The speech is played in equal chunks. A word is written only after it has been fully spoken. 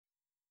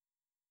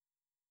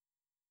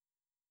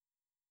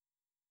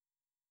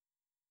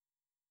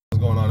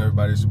going on,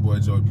 everybody? It's your boy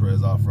Joey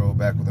Perez Off-Road,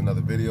 back with another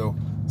video.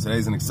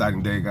 Today's an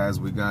exciting day, guys.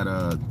 We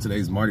got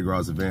today's Mardi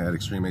Gras event at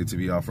Xtreme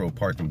ATV Off-Road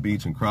Park and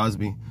Beach in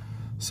Crosby.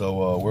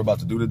 So we're about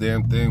to do the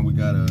damn thing. We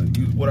got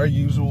what do we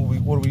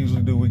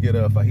usually do? We get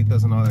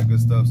fajitas and all that good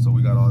stuff. So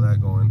we got all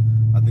that going.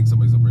 I think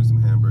somebody's gonna bring some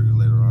hamburgers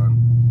later on.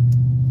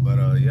 But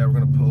yeah, we're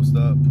gonna post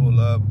up, pull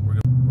up. We're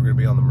gonna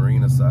be on the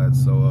marina side.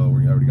 So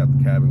we already got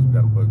the cabins. We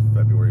got them booked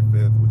February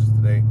 5th, which is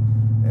today,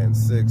 and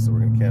 6th. So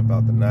we're gonna camp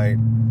out the night.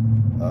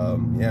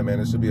 Yeah,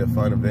 man, it should be a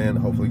fun event.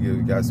 Hopefully give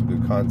you guys some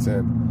good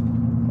content.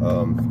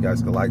 If you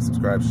guys could like,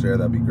 subscribe, share,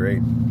 that'd be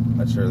great.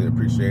 I'd surely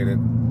appreciate it.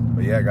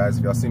 But yeah, guys,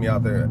 if y'all see me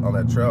out there on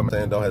that trail,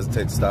 man, don't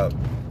hesitate to stop,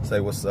 say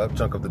what's up,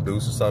 chunk up the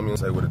deuce or something,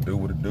 say what it do,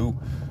 what it do. You know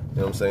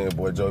what I'm saying? Your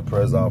boy Joey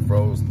Perez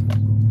Off-Road.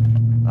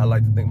 I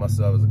like to think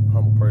myself as a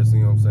humble person,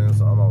 you know what I'm saying?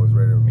 So I'm always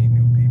ready to meet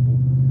new people,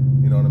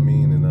 you know what I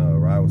mean?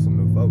 And ride with some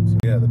new folks.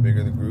 Yeah, the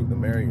bigger the group, the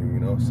merrier, you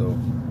know? So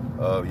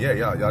yeah,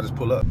 y'all just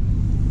pull up.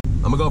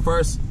 I'm gonna go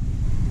first.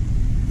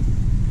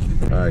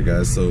 All right,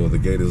 guys, so the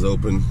gate is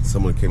open.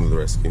 Someone came to the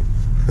rescue.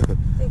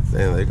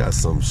 Man, they got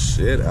some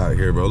shit out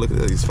here, bro. Look at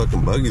these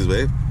fucking buggies,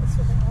 babe. That's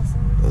fucking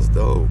awesome. That's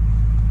dope.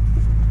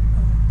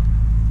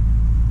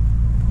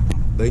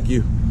 Thank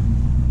you.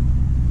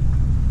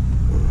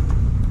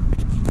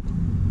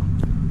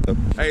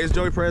 Hey, it's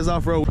Joey Perez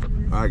Off-Road.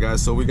 All right,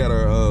 guys, so we got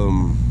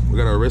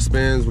our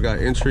wristbands, we got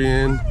entry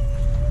in,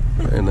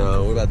 and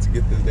we're about to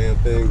get this damn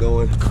thing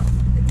going. Look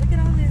at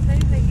all this,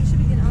 baby. Like, you should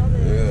be getting all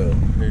this. Yeah,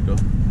 here you go.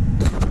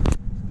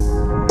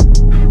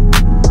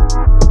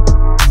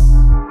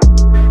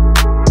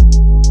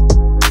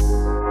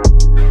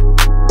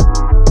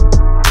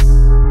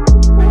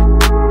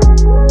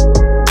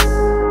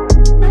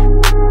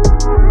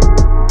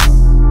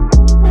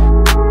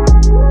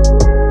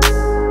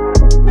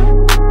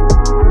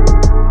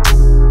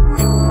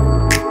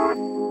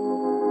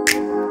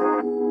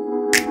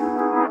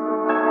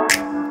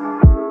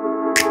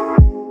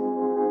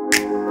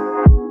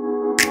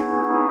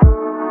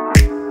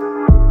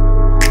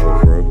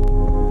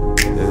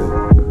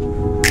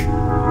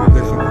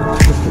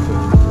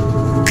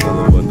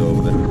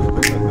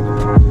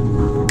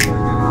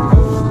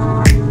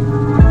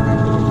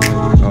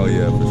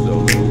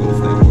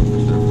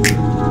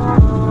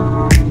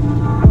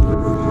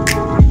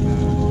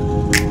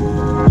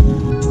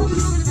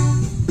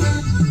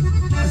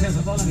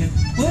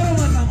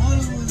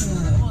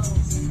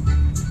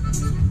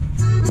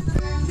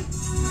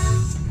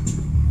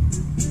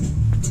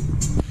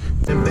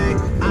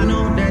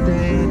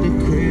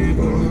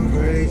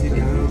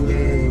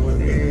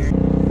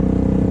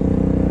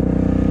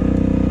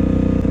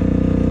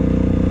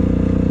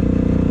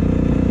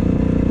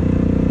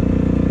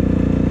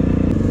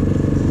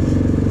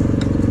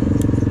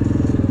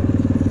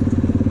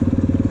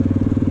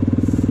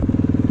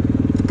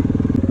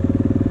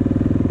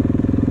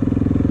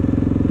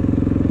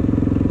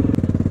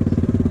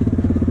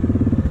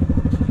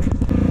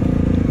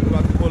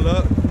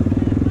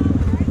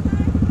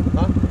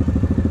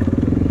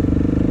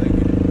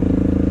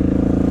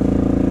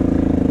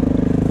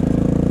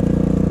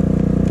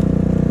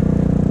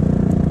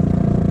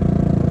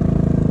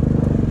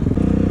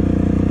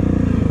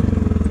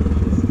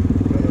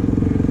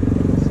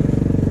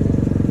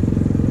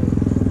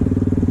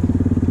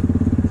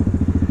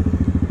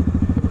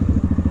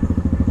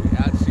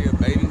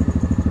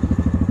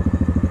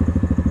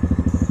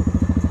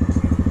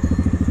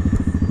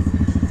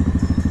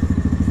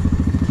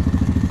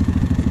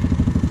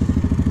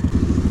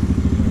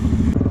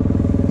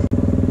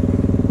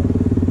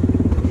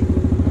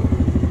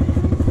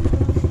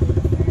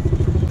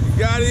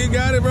 You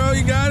got it, bro.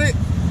 You got it.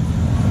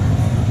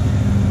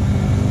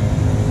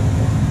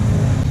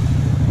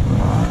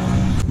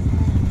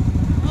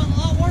 That was a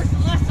lot worse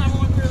than last time I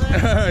went through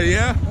that.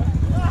 Yeah?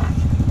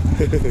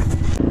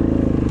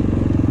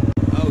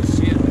 Oh,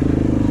 shit.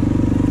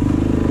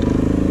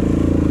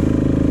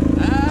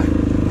 Ah.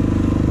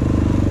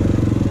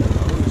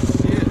 Oh,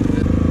 shit.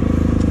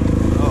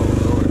 Oh,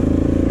 Lord.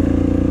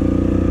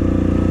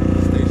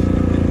 Station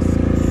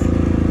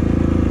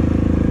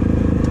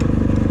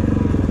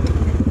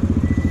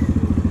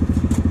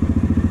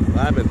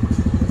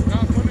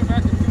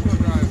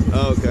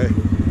Oh, okay.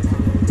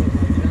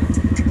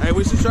 Hey,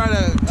 we should try to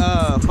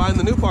find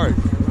the new part.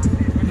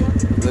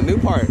 The new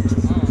part.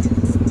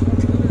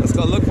 Let's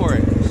go look for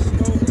it.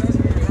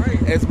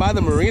 It's by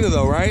the marina,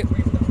 though, right?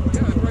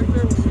 Yeah, it's right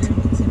there.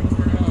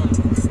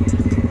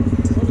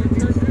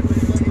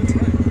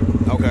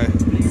 Okay.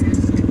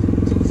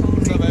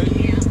 What's up, baby?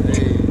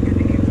 Hey.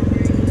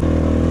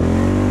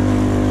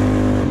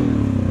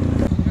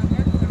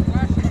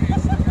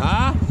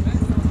 Huh?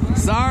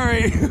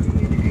 Sorry.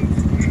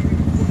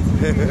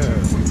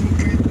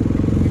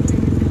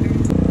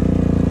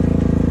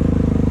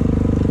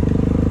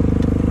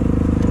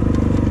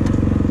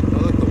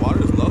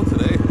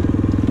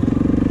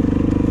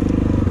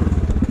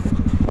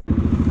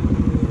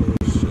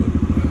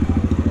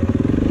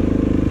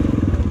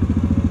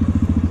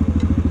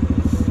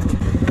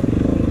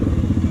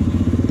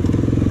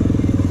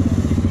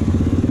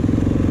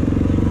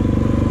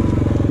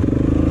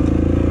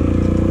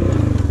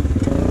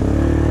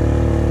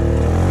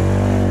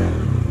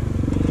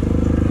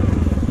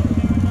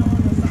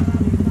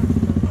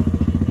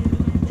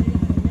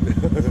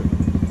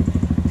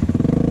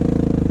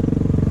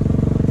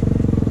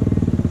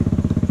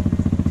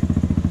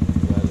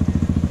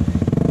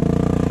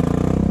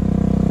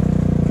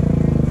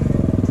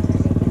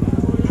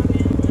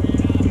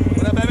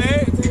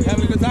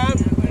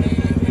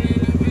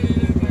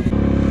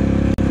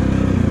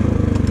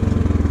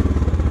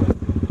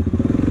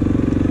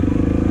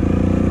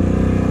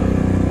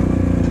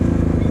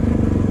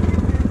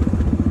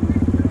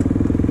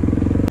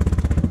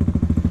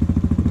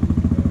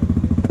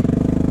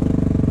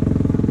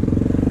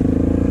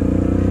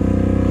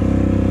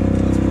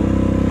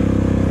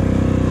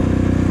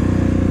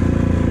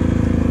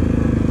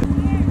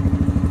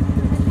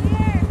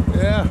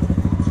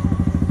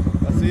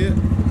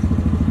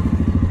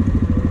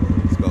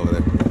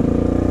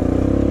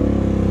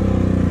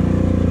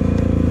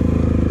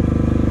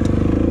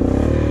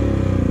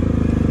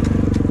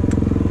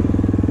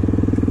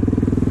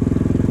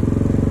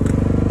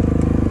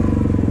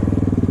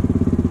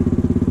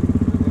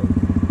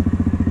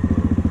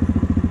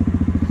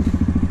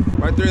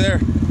 Right through there.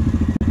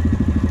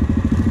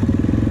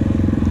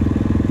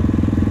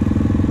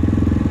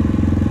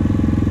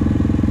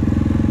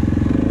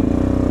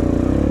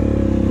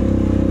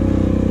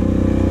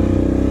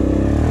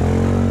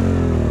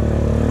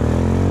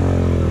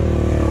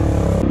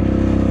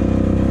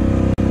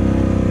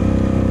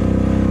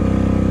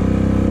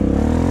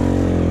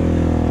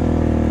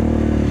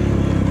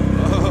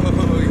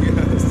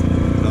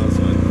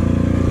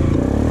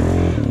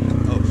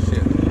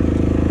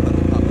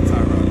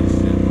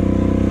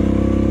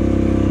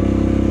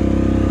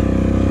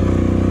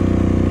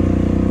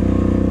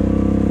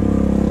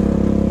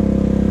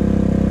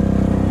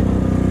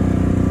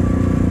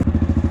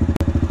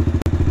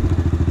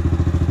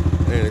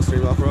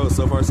 Xtreme off-road,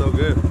 so far so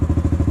good.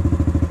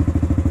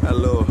 Had a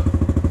little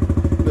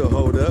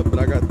hold up, but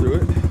I got through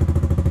it.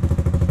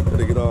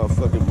 Gotta get all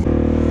fucking.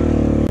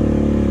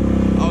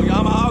 Oh,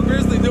 Yamaha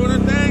Grizzly doing her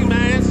thing,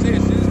 man.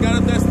 Shit, she just got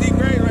up that steep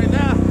grade right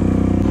now.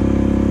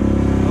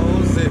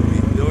 Oh,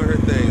 Zippy doing her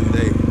thing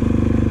today.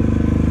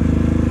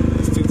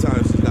 That's 2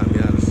 times she's got me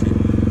out of shit.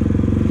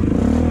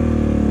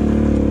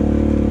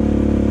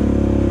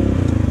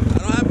 I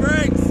don't have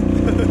brakes.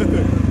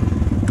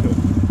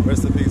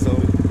 Rest in peace,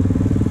 homie.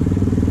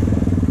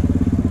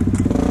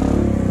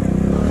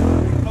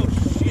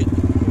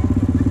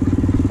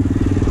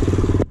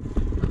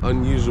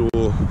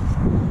 Unusual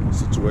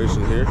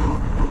situation here.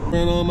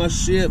 Run all my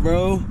shit,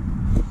 bro.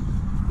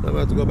 I'm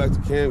about to go back to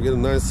camp, get a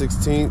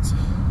 9/16.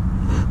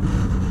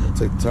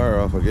 Take the tire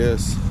off, I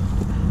guess.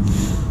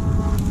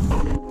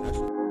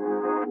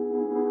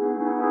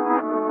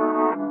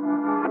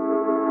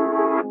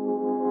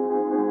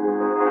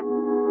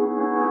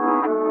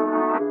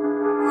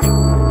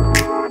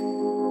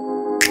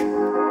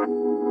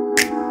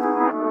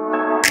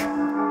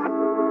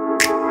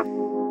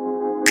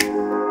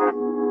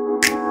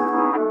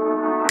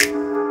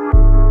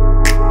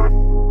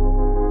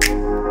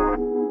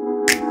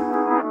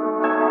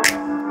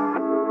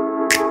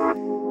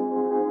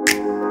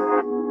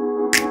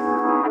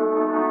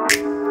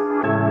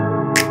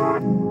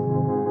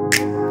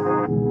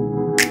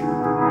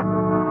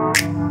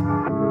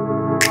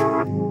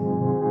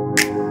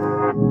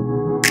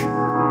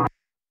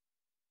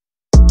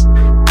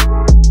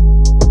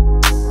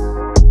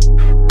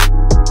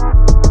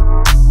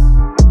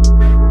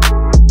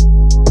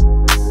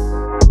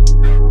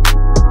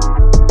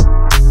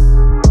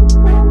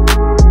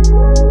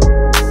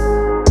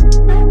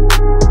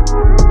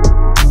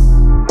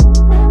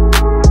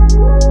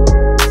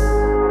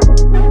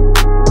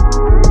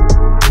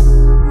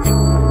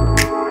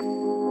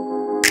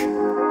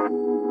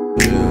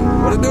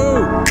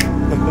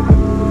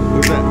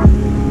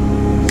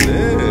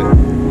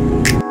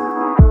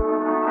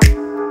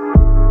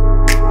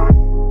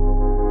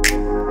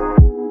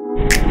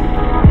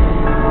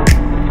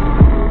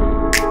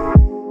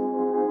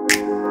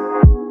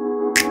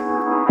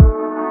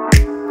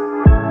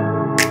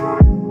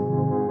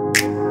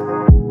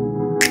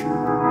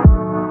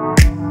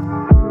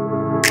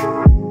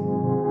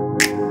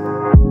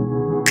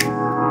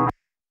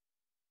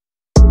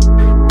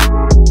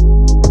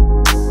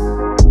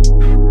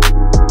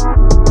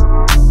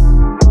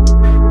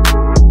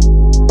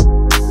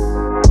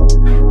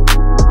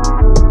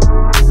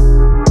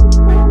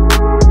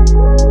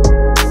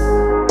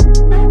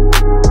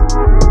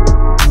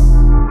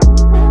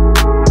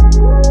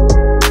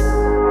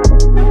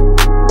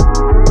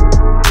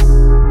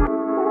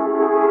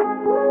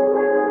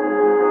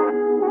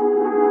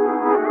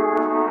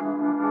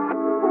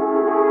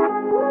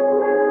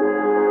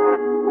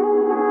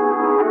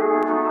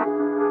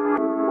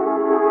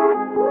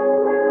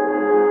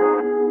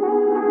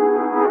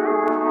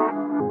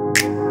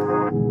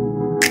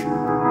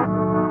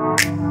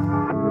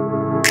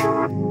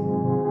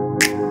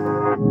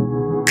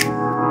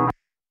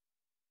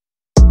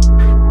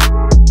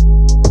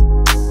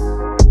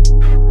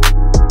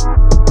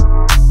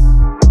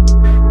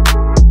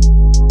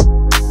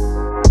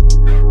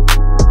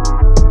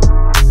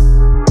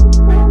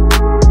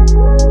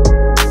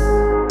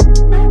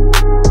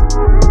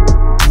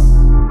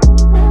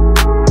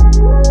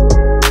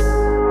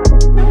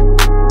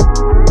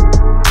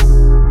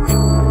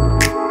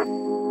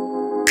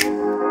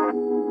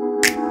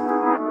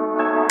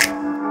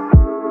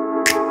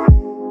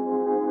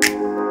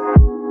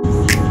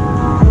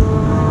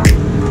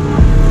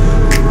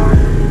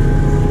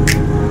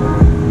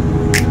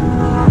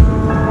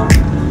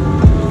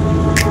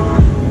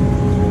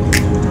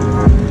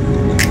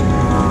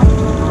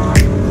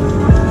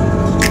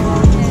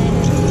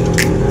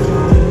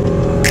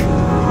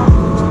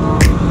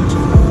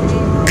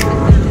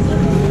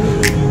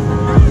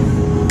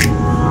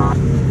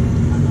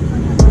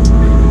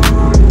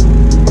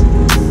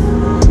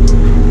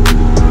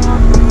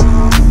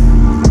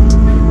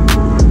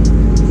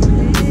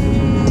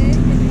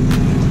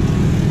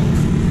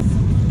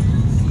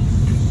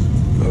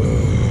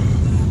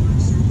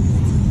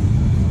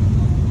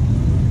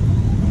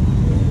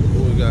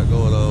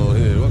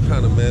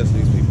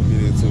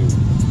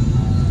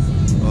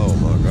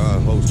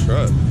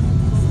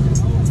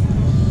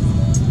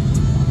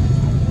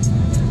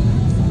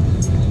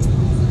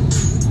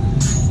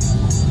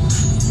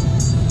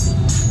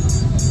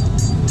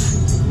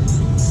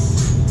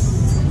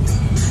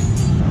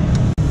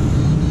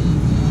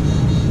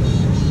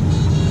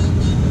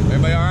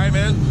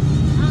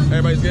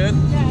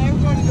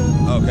 everyone's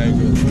good. Okay,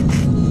 good.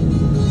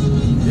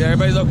 Yeah,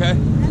 everybody's okay.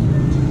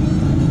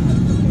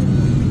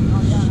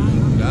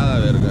 La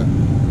verga.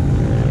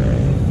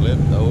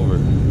 Flipped over.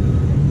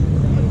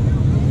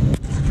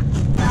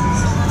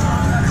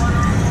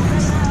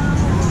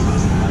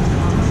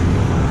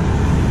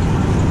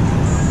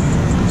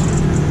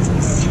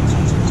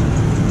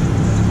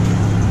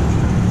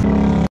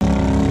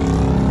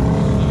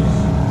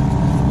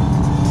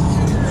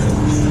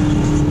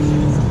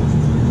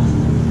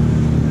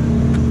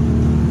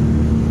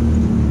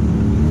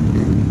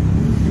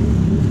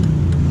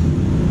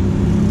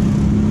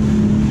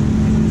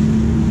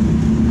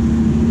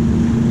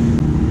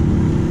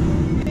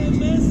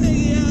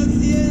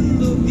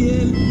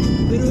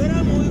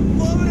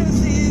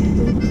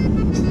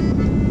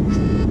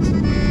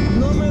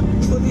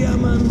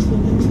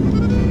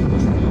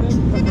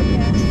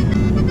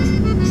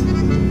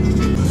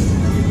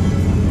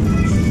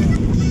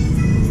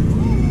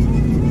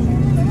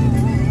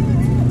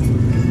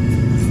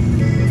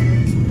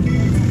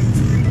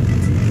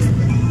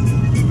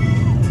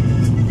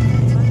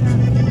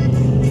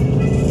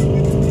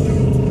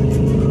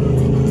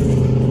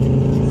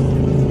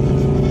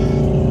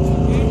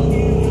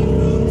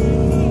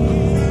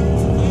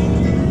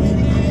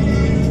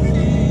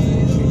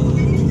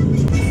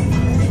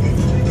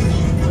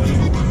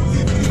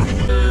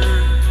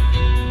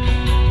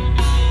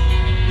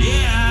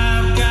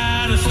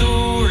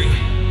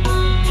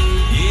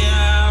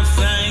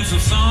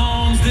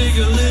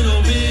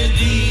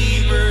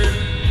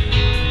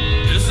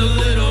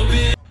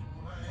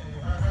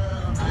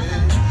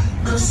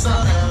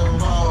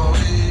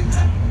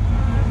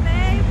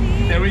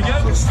 There we go.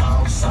 See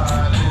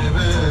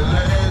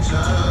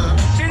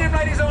them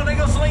ladies on, they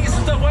gonna sling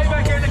some stuff way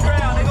back here in the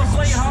crowd. They gonna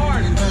sling it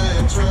hard.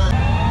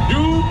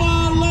 Do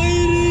my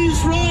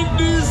ladies rock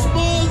this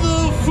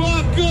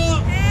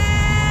motherfucker?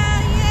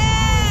 Hell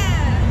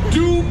yeah!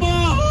 Do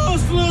my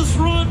hustlers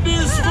run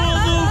this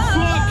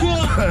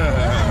motherfucker?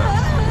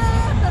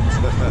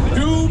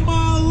 Do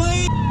my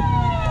ladies?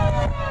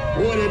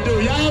 What it do?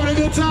 Y'all having a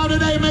good time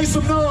today? Make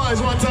some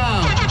noise one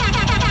time.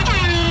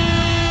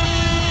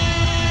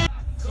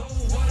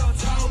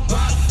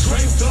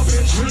 Up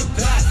and trip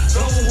that,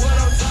 know what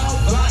I'm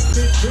talking about.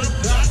 Trip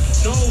that,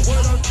 know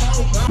what I'm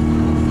talking about.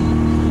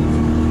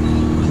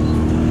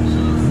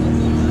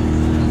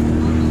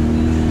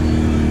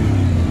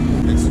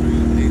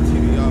 Xtreme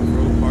ATV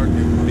off-road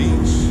parking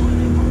beach.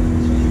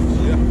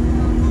 Yeah.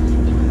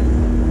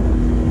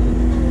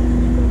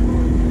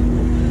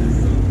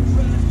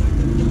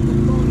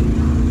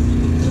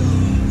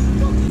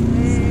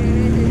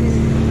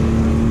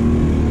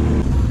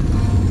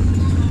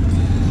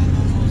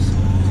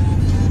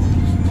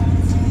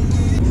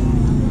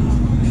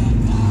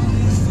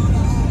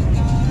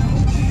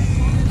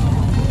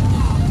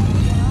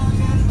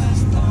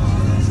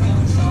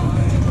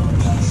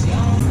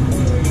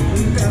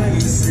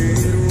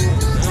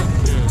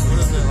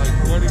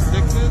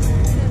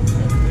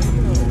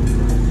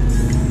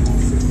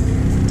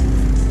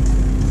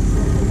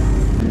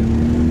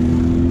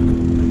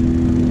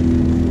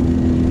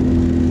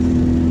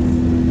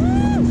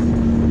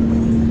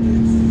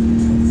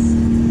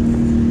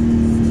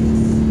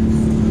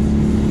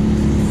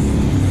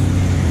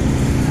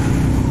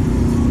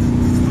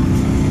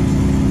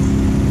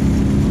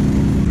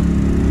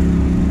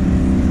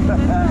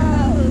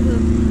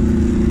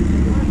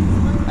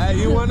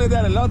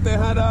 That elote,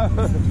 huh, dog?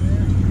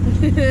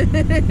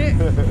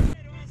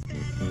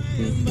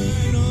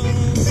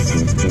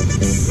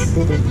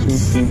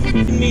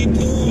 Mi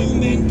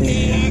tumba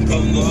entera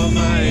con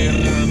goma y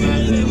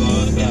ramas de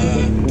bota.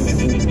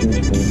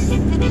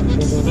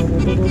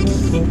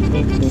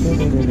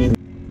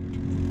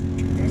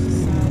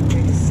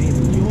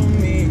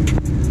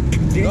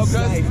 This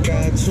life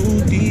got too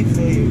deep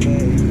for you,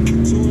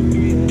 babe. 2 or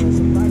 3 of us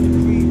about to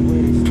creep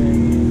with it,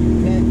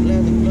 staying. That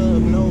leather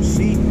glove, no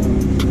seat.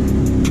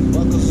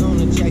 Buckles on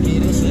the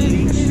jacket, it's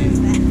elite shit.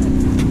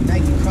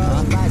 Nike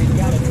crossbody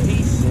got a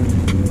piece and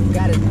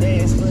gotta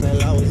dance, but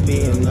there'll always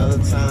be another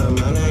time.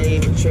 I'm not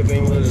even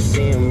tripping when I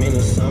see him in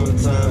the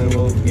summertime.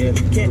 Oh yeah,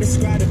 can't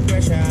describe the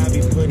pressure I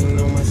be putting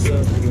on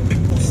myself.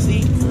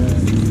 See,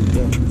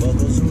 yeah,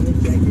 buckles on the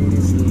jacket,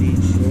 it's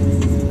elite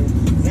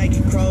shit.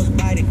 Nike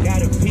crossbody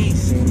got a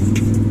piece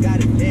and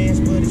gotta dance,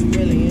 but it's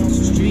really on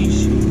some street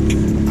shit.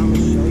 I'ma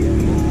show you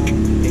how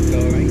it go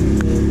right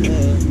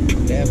there.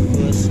 That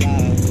foot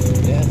slide,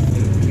 that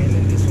foot, can't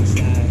let this one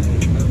slide.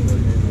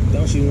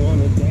 Don't you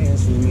wanna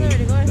dance with me?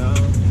 No, I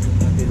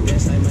could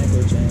dance like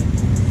Michael Jackson.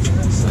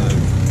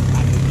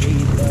 I could give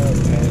you love,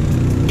 man.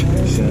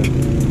 Sure.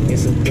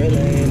 It's a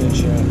thriller in a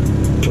trap,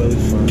 really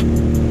fun.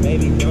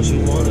 Baby, don't you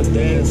wanna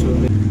dance with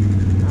me? I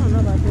don't know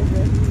about this,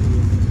 bro.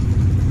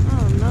 I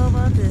don't know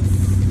about this.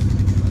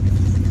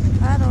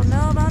 I don't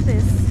know about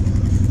this.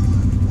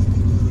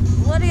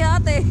 What do y'all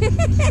think?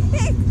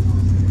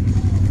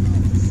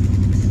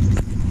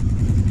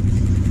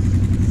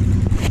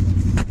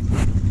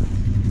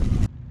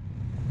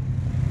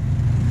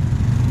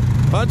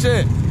 Punch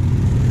it.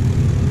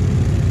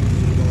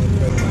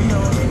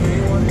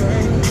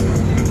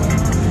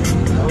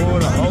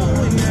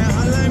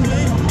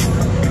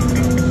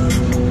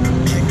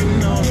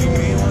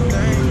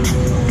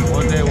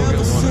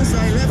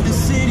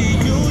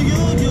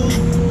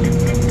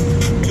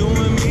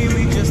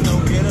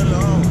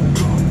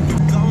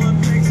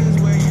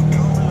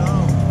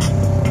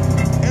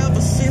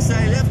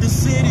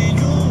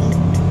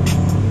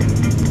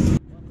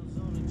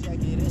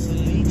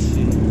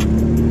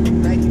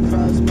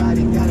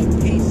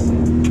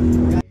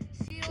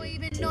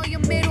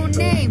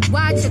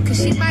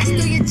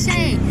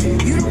 chain.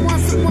 You don't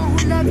want someone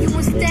who love you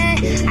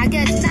instead? I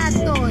guess not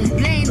though, it's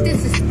blame,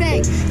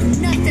 disrespect. You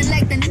nothing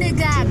like the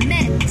nigga I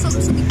met. Talk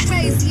to me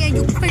crazy and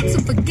you quick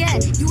to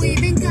forget. You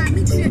even got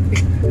me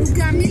tripping. You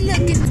got me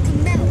looking to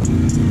melt.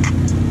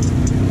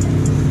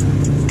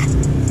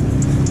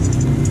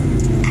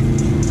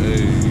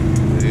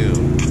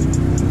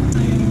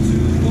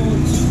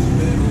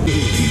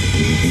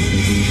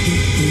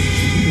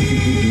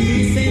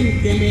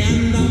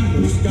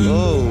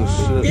 Oh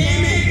shit.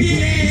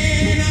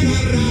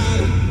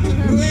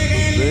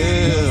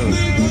 Damn.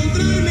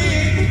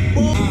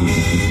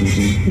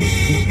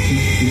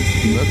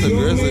 That's a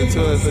grizzly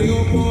too, I think.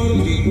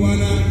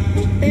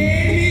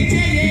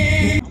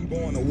 I'm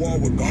going to war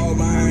with all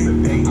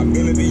mine. I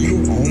feel it in you.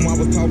 Whom I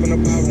was talking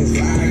about on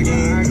fly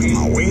again.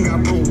 My wing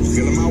got bruised,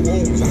 feeling my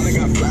wounds. I done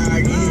got fly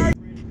again.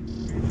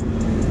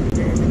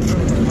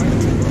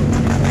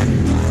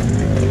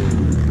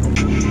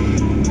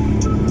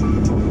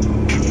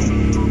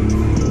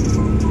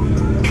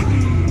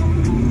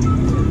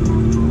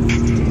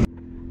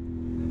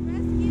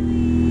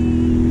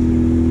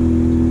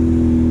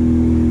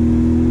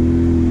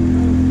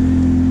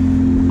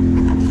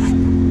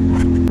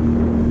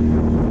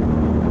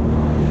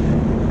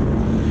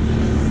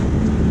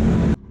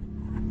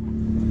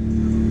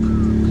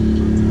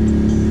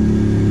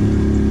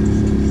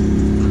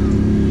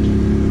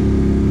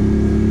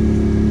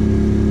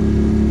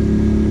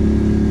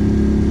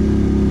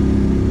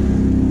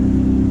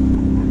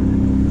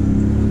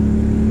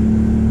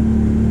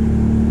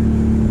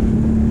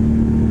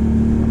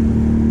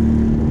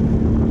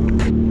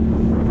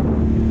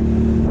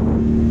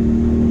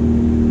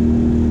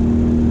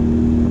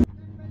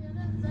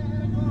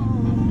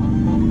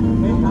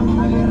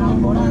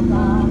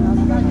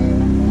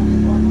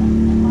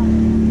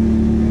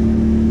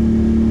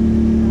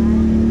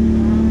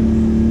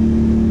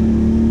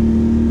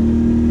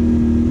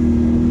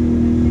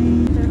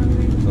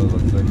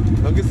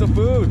 Come get some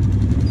food.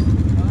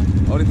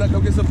 Ahorita,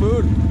 come get some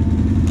food.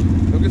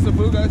 Come get some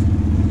food, guys.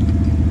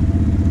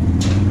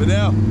 But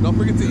now, don't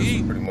forget to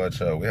eat. Pretty much,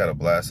 we had a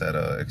blast at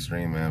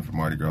Xtreme, man, for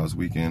Mardi Gras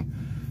weekend.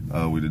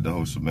 We did the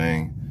whole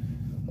shebang.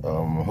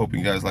 I hope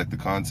you guys like the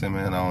content,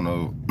 man. I don't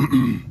know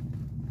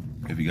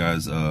if you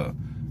guys are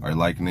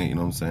liking it, you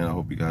know what I'm saying? I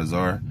hope you guys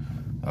are.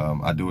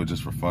 I do it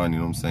just for fun, you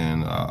know what I'm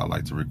saying? I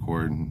like to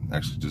record and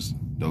actually just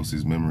dose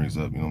these memories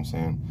up, you know what I'm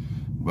saying?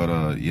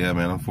 But yeah,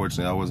 man,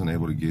 unfortunately I wasn't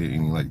able to get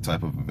any like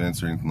type of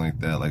events or anything like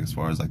that, like as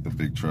far as like the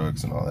big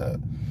trucks and all that,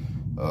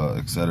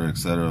 et cetera, et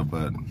cetera.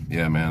 But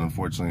yeah, man,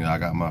 unfortunately I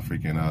got my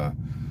freaking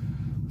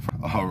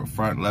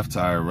front left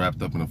tire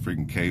wrapped up in a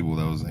freaking cable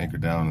that was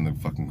anchored down in the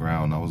fucking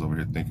ground. I was over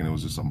here thinking it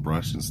was just some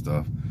brush and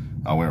stuff.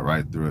 I went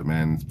right through it,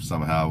 man.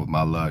 Somehow with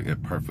my luck,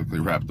 it perfectly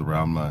wrapped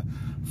around my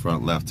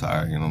front left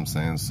tire, you know what I'm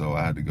saying? So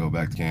I had to go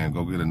back to camp,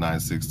 go get a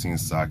 9/16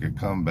 socket,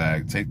 come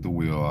back, take the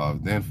wheel off,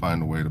 then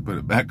find a way to put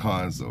it back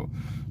on. So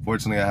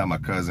fortunately I had my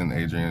cousin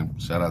Adrian,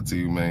 shout out to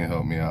you, man,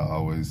 help me out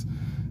always.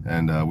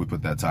 And we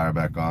put that tire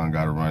back on,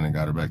 got her running,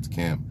 got her back to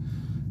camp.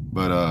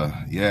 But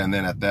yeah, and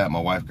then at that, my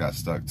wife got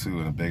stuck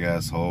too in a big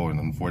ass hole. And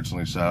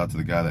unfortunately, shout out to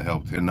the guy that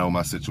helped him know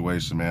my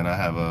situation, man. I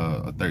have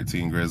a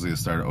 13 Grizzly that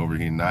started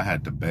overheating. I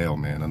had to bail,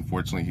 man.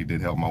 Unfortunately, he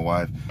did help my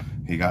wife.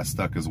 He got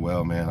stuck as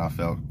well, man. I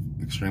felt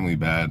extremely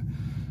bad.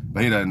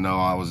 But he doesn't know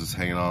I was just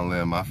hanging on a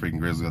limb. My freaking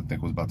Grizzly, I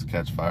think, was about to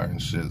catch fire and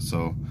shit.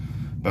 So,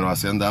 but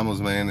así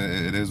andamos, man.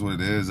 It is what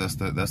it is. That's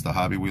the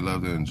hobby we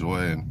love to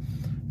enjoy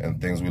and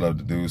things we love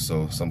to do.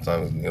 So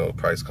sometimes, you know,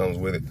 price comes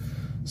with it.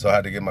 So I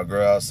had to get my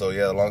girl out. So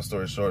yeah, long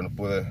story short,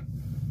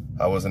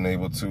 I wasn't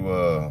able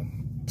to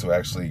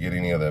actually get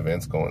any of the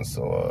events going.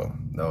 So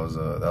that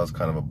was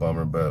kind of a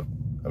bummer. But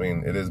I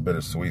mean, it is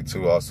bittersweet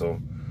too.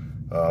 Also,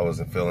 I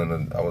wasn't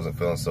feeling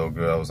so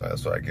good.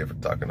 That's what I get for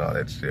talking all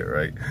that shit,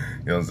 right?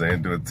 You know what I'm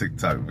saying? Doing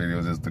TikTok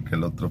videos just to que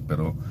el otro,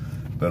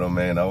 pero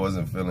man, I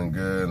wasn't feeling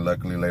good.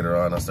 Luckily later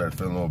on, I started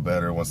feeling a little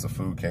better once the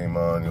food came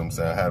on. You know what I'm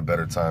saying? I had a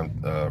better time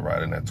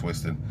riding that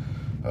Twisted.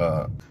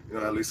 You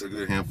know, at least a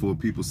good handful of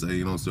people say,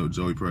 you know, so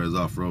Joey Perez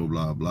off-road,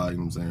 blah, blah, you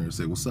know what I'm saying? Or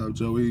say, what's up,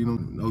 Joey? You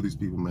know these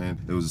people, man.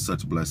 It was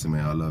such a blessing,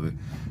 man. I love it.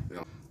 You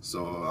know?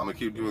 So I'm going to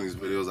keep doing these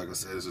videos. Like I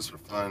said, it's just for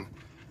fun.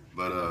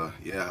 But,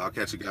 yeah, I'll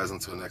catch you guys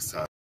until next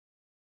time.